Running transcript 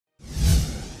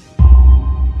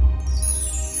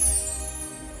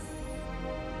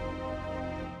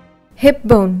Hip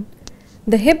bone.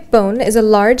 The hip bone is a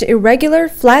large, irregular,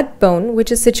 flat bone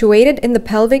which is situated in the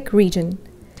pelvic region.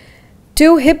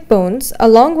 Two hip bones,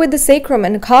 along with the sacrum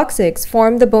and coccyx,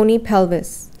 form the bony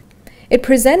pelvis. It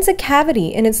presents a cavity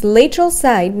in its lateral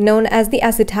side known as the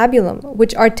acetabulum,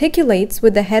 which articulates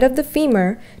with the head of the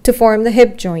femur to form the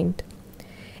hip joint.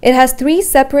 It has three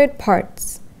separate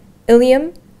parts: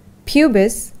 ilium,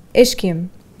 pubis, ischium.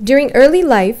 During early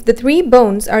life, the three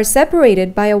bones are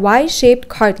separated by a Y-shaped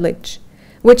cartilage,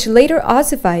 which later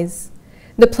ossifies,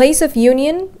 the place of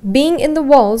union being in the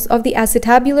walls of the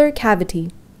acetabular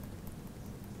cavity.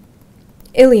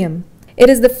 Ilium. It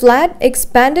is the flat,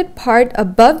 expanded part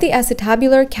above the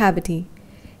acetabular cavity.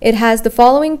 It has the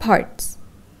following parts: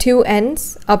 two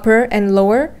ends, upper and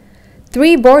lower,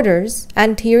 three borders,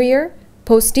 anterior,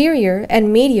 posterior,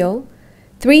 and medial,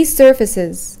 three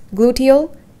surfaces,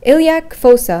 gluteal, iliac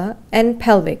fossa, and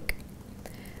pelvic.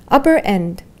 Upper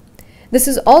end. This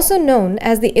is also known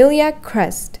as the iliac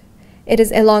crest. It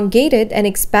is elongated and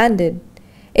expanded.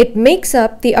 It makes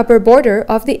up the upper border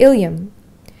of the ilium.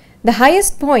 The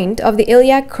highest point of the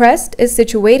iliac crest is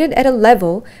situated at a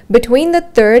level between the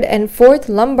third and fourth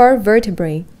lumbar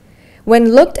vertebrae.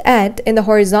 When looked at in the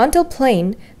horizontal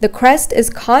plane, the crest is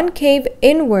concave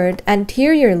inward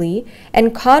anteriorly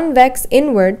and convex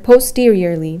inward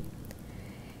posteriorly.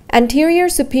 Anterior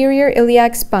superior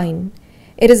iliac spine.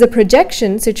 It is a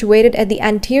projection situated at the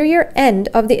anterior end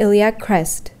of the iliac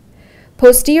crest.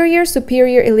 Posterior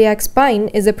superior iliac spine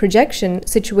is a projection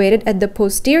situated at the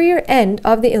posterior end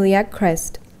of the iliac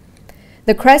crest.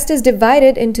 The crest is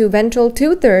divided into ventral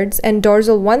 2/3 and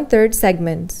dorsal 1/3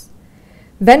 segments.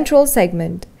 Ventral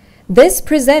segment. This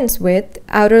presents with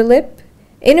outer lip,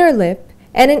 inner lip,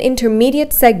 and an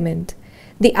intermediate segment.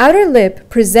 The outer lip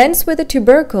presents with a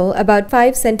tubercle about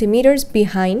 5 centimeters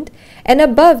behind and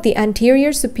above the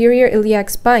anterior superior iliac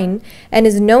spine and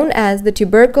is known as the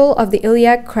tubercle of the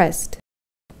iliac crest.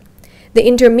 The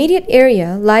intermediate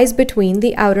area lies between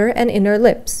the outer and inner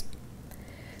lips.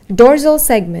 Dorsal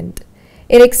segment.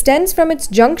 It extends from its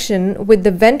junction with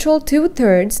the ventral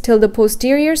 2/3 till the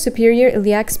posterior superior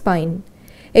iliac spine.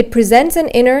 It presents an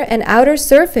inner and outer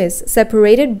surface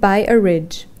separated by a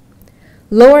ridge.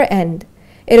 Lower end.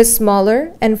 It is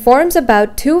smaller and forms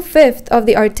about 2/5 of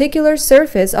the articular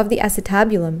surface of the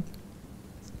acetabulum.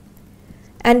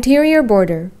 Anterior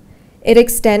border. It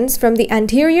extends from the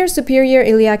anterior superior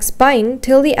iliac spine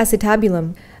till the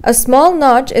acetabulum. A small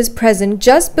notch is present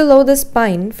just below the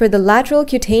spine for the lateral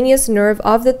cutaneous nerve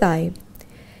of the thigh.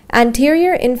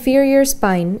 Anterior inferior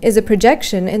spine is a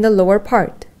projection in the lower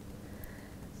part.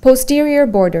 Posterior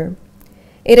border.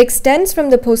 It extends from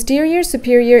the posterior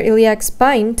superior iliac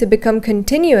spine to become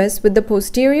continuous with the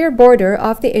posterior border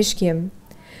of the ischium.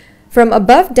 From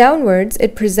above downwards,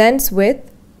 it presents with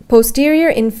posterior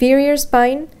inferior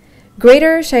spine,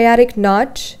 greater sciatic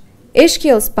notch,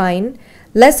 ischial spine,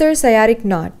 lesser sciatic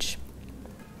notch.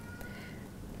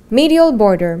 Medial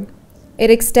border. It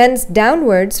extends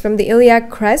downwards from the iliac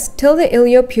crest till the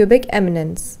iliopubic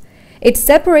eminence. It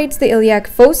separates the iliac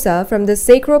fossa from the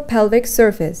sacropelvic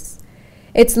surface.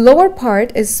 Its lower part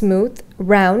is smooth,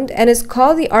 round, and is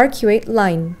called the arcuate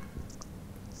line.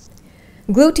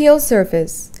 Gluteal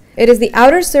surface. It is the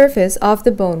outer surface of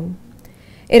the bone.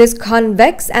 It is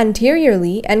convex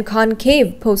anteriorly and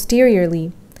concave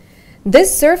posteriorly.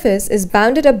 This surface is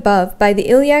bounded above by the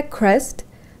iliac crest,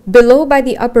 below by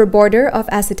the upper border of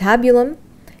acetabulum,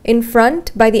 in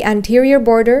front by the anterior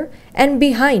border, and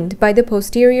behind by the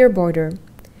posterior border.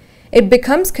 It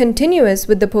becomes continuous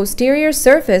with the posterior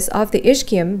surface of the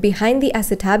ischium behind the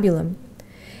acetabulum.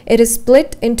 It is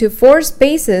split into 4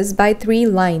 spaces by 3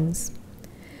 lines.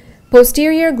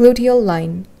 Posterior gluteal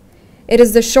line. It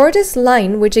is the shortest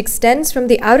line which extends from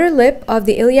the outer lip of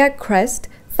the iliac crest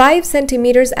 5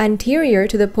 centimeters anterior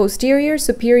to the posterior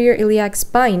superior iliac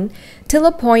spine till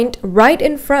a point right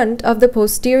in front of the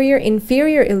posterior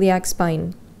inferior iliac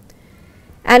spine.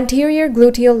 Anterior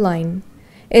gluteal line.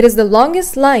 It is the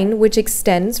longest line which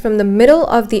extends from the middle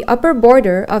of the upper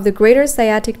border of the greater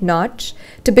sciatic notch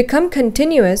to become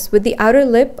continuous with the outer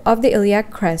lip of the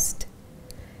iliac crest.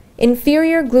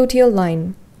 Inferior gluteal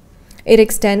line. It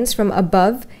extends from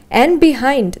above and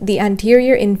behind the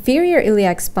anterior inferior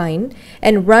iliac spine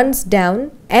and runs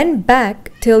down and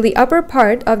back till the upper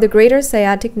part of the greater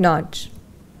sciatic notch.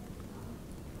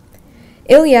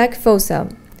 Iliac fossa.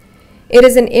 It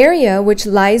is an area which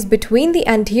lies between the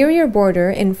anterior border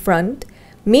in front,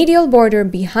 medial border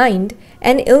behind,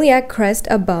 and iliac crest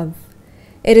above.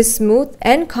 It is smooth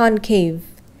and concave.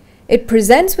 It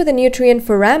presents with a nutrient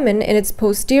foramen in its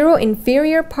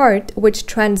posterior-inferior part which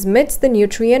transmits the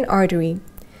nutrient artery.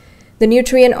 The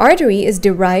nutrient artery is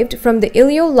derived from the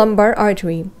iliolumbar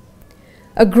artery.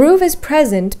 A groove is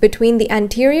present between the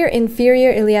anterior inferior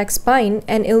iliac spine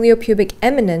and iliopubic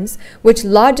eminence, which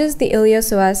lodges the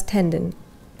iliopsoas tendon.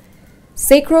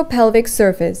 Sacropelvic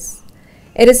surface.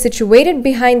 It is situated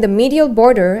behind the medial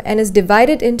border and is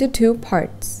divided into two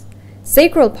parts,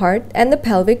 sacral part and the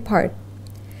pelvic part.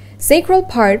 Sacral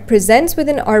part presents with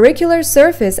an auricular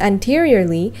surface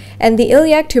anteriorly and the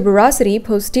iliac tuberosity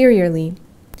posteriorly.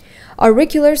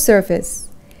 Auricular surface.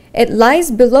 It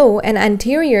lies below and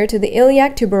anterior to the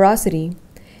iliac tuberosity.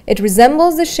 It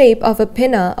resembles the shape of a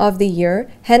pinna of the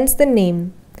ear, hence the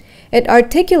name. It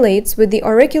articulates with the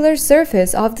auricular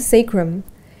surface of the sacrum.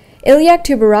 Iliac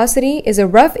tuberosity is a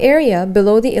rough area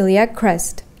below the iliac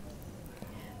crest.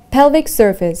 Pelvic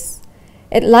surface.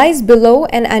 It lies below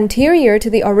and anterior to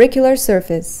the auricular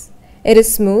surface. It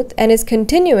is smooth and is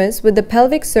continuous with the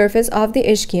pelvic surface of the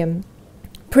ischium.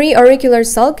 Preauricular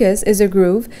sulcus is a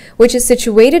groove which is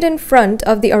situated in front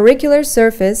of the auricular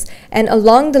surface and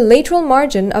along the lateral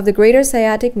margin of the greater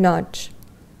sciatic notch.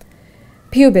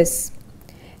 Pubis.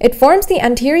 It forms the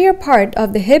anterior part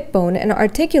of the hip bone and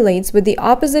articulates with the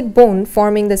opposite bone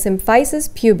forming the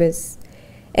symphysis pubis.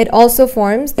 It also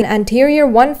forms the anterior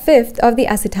 1/5 of the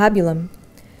acetabulum.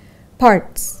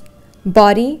 Parts: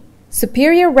 body,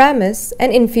 superior ramus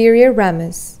and inferior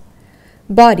ramus.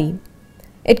 Body.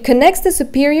 It connects the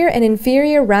superior and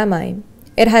inferior rami.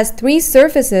 It has three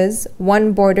surfaces,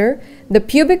 one border, the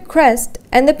pubic crest,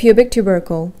 and the pubic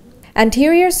tubercle.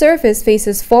 Anterior surface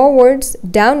faces forwards,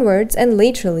 downwards, and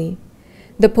laterally.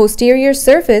 The posterior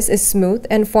surface is smooth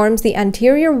and forms the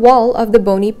anterior wall of the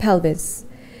bony pelvis.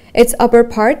 Its upper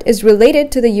part is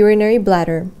related to the urinary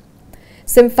bladder.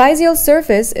 Symphysial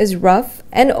surface is rough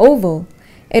and oval.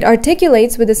 It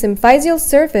articulates with the symphysial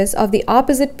surface of the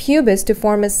opposite pubis to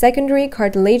form a secondary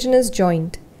cartilaginous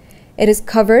joint. It is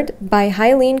covered by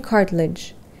hyaline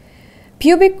cartilage.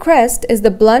 Pubic crest is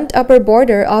the blunt upper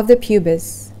border of the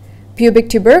pubis. Pubic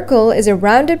tubercle is a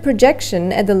rounded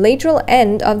projection at the lateral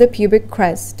end of the pubic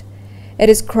crest. It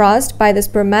is crossed by the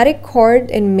spermatic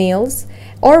cord in males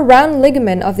or round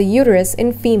ligament of the uterus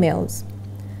in females.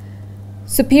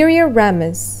 Superior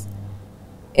ramus.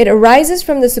 It arises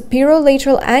from the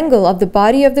superolateral angle of the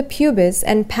body of the pubis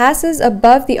and passes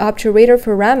above the obturator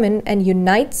foramen and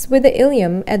unites with the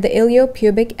ilium at the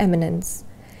iliopubic eminence.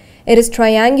 It is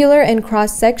triangular in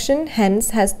cross-section, hence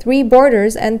has three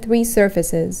borders and three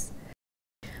surfaces.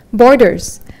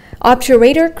 Borders.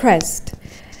 Obturator crest.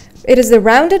 It is the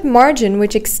rounded margin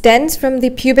which extends from the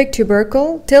pubic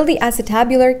tubercle till the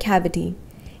acetabular cavity.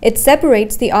 It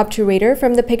separates the obturator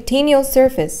from the pectineal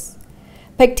surface.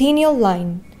 Pectineal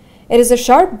line. It is a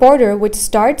sharp border which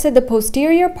starts at the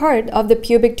posterior part of the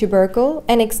pubic tubercle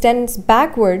and extends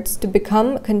backwards to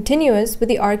become continuous with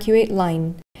the arcuate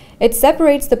line. It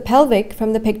separates the pelvic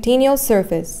from the pectineal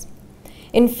surface.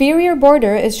 Inferior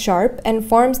border is sharp and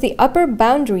forms the upper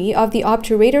boundary of the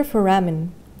obturator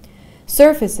foramen.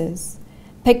 Surfaces.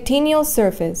 Pectineal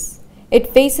surface.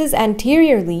 It faces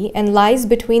anteriorly and lies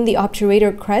between the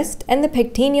obturator crest and the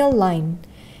pectineal line.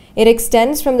 It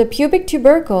extends from the pubic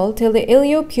tubercle till the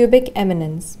iliopubic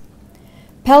eminence.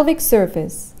 Pelvic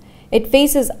surface. It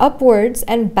faces upwards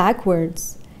and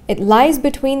backwards. It lies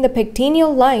between the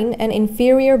pectineal line and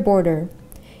inferior border.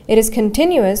 It is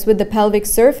continuous with the pelvic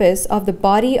surface of the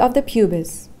body of the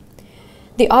pubis.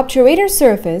 The obturator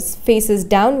surface faces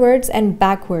downwards and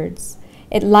backwards.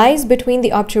 It lies between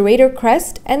the obturator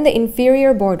crest and the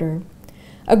inferior border.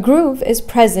 A groove is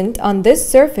present on this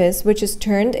surface which is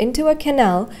turned into a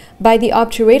canal by the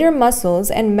obturator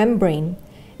muscles and membrane.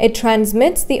 It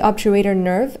transmits the obturator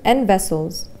nerve and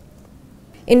vessels.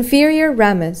 Inferior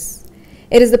ramus.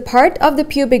 It is the part of the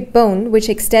pubic bone which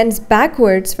extends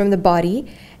backwards from the body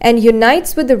and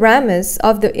unites with the ramus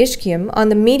of the ischium on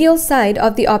the medial side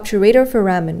of the obturator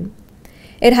foramen.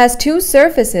 It has two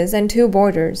surfaces and two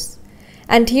borders.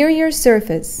 Anterior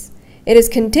surface. It is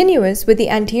continuous with the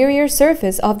anterior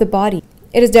surface of the body.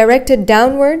 It is directed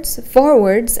downwards,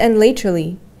 forwards, and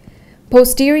laterally.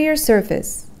 Posterior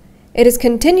surface. It is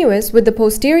continuous with the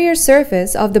posterior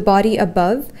surface of the body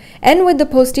above and with the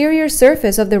posterior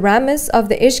surface of the ramus of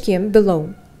the ischium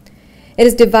below. It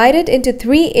is divided into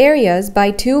three areas by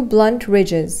two blunt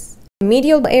ridges: the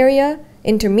medial area,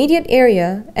 intermediate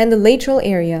area, and the lateral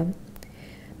area.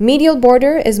 Medial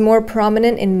border is more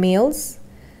prominent in males.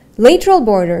 Lateral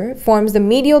border forms the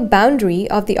medial boundary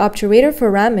of the obturator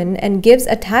foramen and gives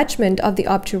attachment of the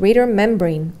obturator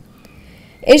membrane.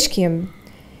 Ischium.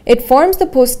 It forms the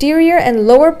posterior and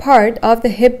lower part of the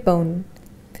hip bone.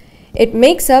 It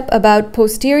makes up about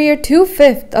posterior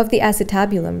 2/5 of the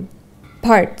acetabulum.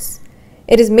 Parts.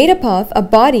 It is made up of a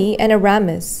body and a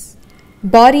ramus.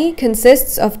 Body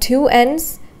consists of 2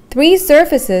 ends, 3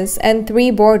 surfaces, and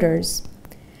 3 borders.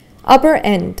 Upper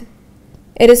end.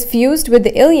 It is fused with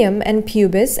the ilium and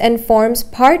pubis and forms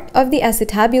part of the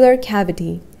acetabular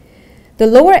cavity. The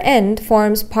lower end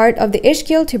forms part of the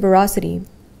ischial tuberosity.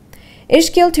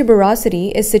 Ischial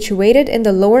tuberosity is situated in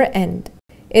the lower end.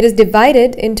 It is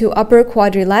divided into upper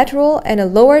quadrilateral and a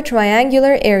lower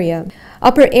triangular area.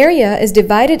 Upper area is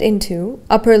divided into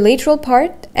upper lateral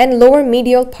part and lower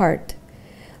medial part.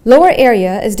 Lower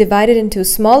area is divided into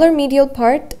smaller medial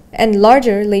part and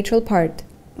larger lateral part.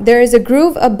 There is a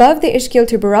groove above the ischial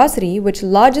tuberosity which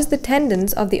lodges the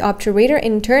tendons of the obturator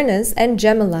internus and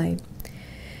gemelli.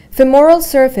 Femoral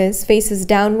surface faces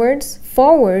downwards,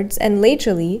 forwards, and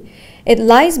laterally. It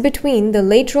lies between the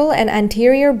lateral and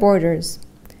anterior borders.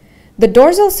 The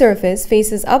dorsal surface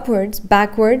faces upwards,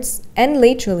 backwards, and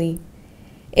laterally.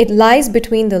 It lies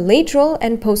between the lateral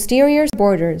and posterior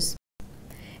borders.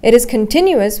 It is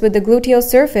continuous with the gluteal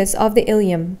surface of the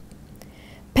ilium.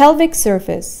 Pelvic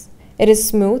surface. It is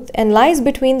smooth and lies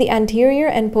between the anterior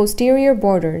and posterior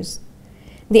borders.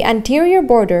 The anterior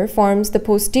border forms the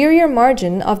posterior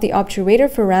margin of the obturator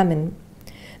foramen.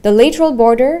 The lateral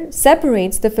border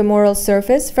separates the femoral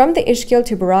surface from the ischial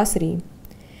tuberosity.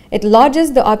 It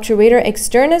lodges the obturator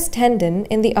externus tendon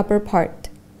in the upper part.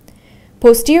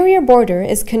 Posterior border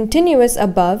is continuous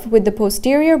above with the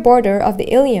posterior border of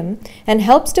the ilium and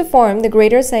helps to form the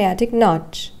greater sciatic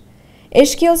notch.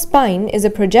 Ischial spine is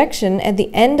a projection at the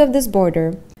end of this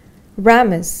border.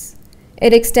 Ramus.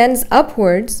 It extends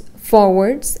upwards,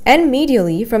 forwards, and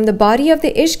medially from the body of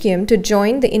the ischium to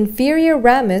join the inferior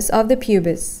ramus of the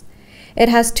pubis. It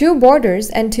has 2 borders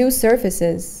and 2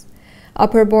 surfaces.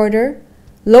 Upper border,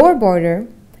 lower border,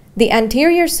 the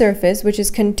anterior surface which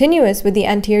is continuous with the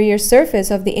anterior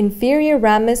surface of the inferior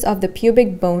ramus of the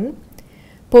pubic bone,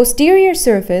 posterior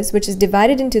surface which is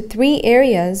divided into 3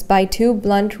 areas by 2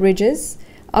 blunt ridges,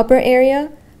 upper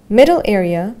area, middle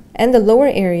area, and the lower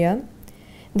area,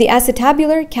 the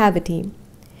acetabular cavity.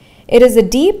 It is a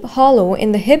deep hollow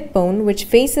in the hip bone which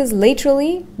faces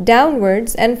laterally,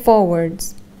 downwards, and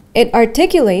forwards. It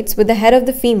articulates with the head of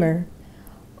the femur.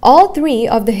 All 3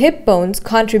 of the hip bones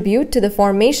contribute to the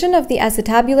formation of the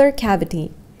acetabular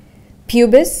cavity.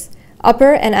 Pubis,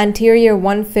 upper and anterior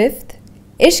 1/5,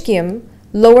 ischium,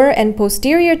 lower and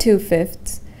posterior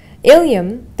 2/5,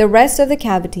 ilium, the rest of the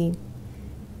cavity.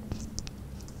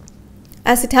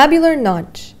 Acetabular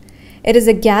notch. It is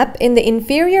a gap in the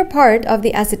inferior part of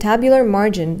the acetabular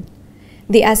margin.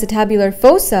 The acetabular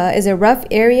fossa is a rough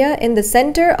area in the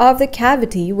center of the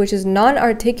cavity which is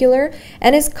non-articular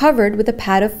and is covered with a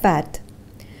pad of fat.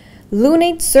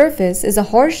 Lunate surface is a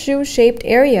horseshoe-shaped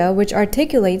area which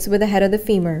articulates with the head of the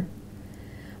femur.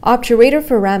 Obturator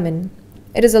foramen.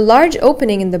 It is a large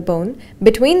opening in the bone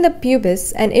between the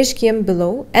pubis and ischium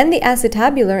below and the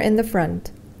acetabular in the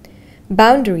front.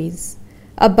 Boundaries.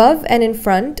 Above and in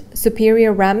front,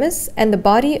 superior ramus and the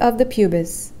body of the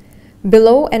pubis.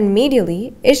 Below and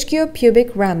medially,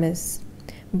 ischiopubic ramus.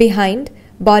 Behind,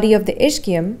 body of the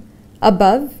ischium.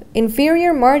 Above,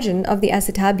 inferior margin of the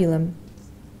acetabulum.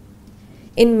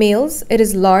 In males, it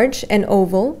is large and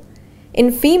oval.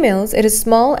 In females, it is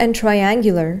small and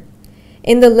triangular.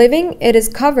 In the living, it is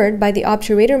covered by the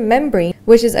obturator membrane,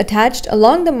 which is attached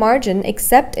along the margin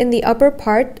except in the upper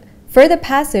part for the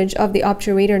passage of the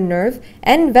obturator nerve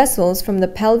and vessels from the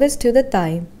pelvis to the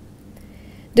thigh.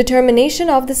 Determination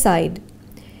of the side.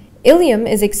 Ilium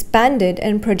is expanded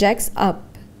and projects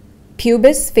up.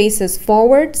 Pubis faces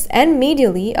forwards and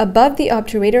medially above the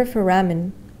obturator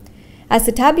foramen.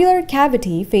 Acetabular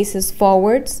cavity faces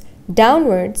forwards,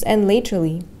 downwards, and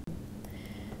laterally.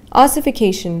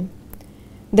 Ossification.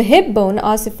 The hip bone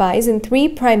ossifies in 3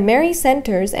 primary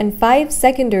centers and 5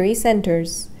 secondary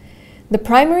centers. The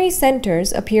primary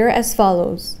centers appear as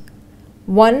follows: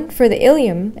 1 for the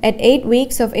ilium at 8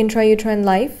 weeks of intrauterine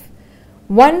life,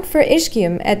 1 for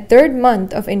ischium at 3rd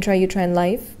month of intrauterine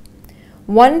life,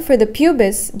 1 for the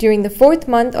pubis during the 4th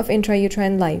month of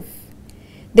intrauterine life.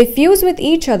 They fuse with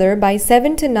each other by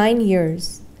 7 to 9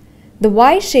 years. The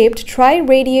Y-shaped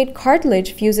triradiate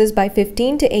cartilage fuses by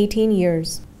 15 to 18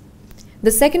 years.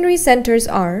 The secondary centers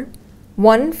are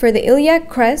 1 for the iliac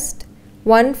crest,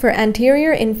 1 for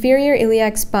anterior inferior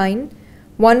iliac spine,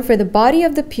 1 for the body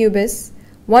of the pubis,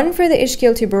 1 for the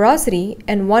ischial tuberosity,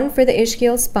 and 1 for the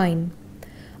ischial spine.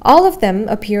 All of them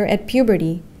appear at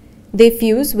puberty. They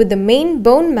fuse with the main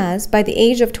bone mass by the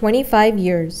age of 25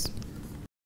 years.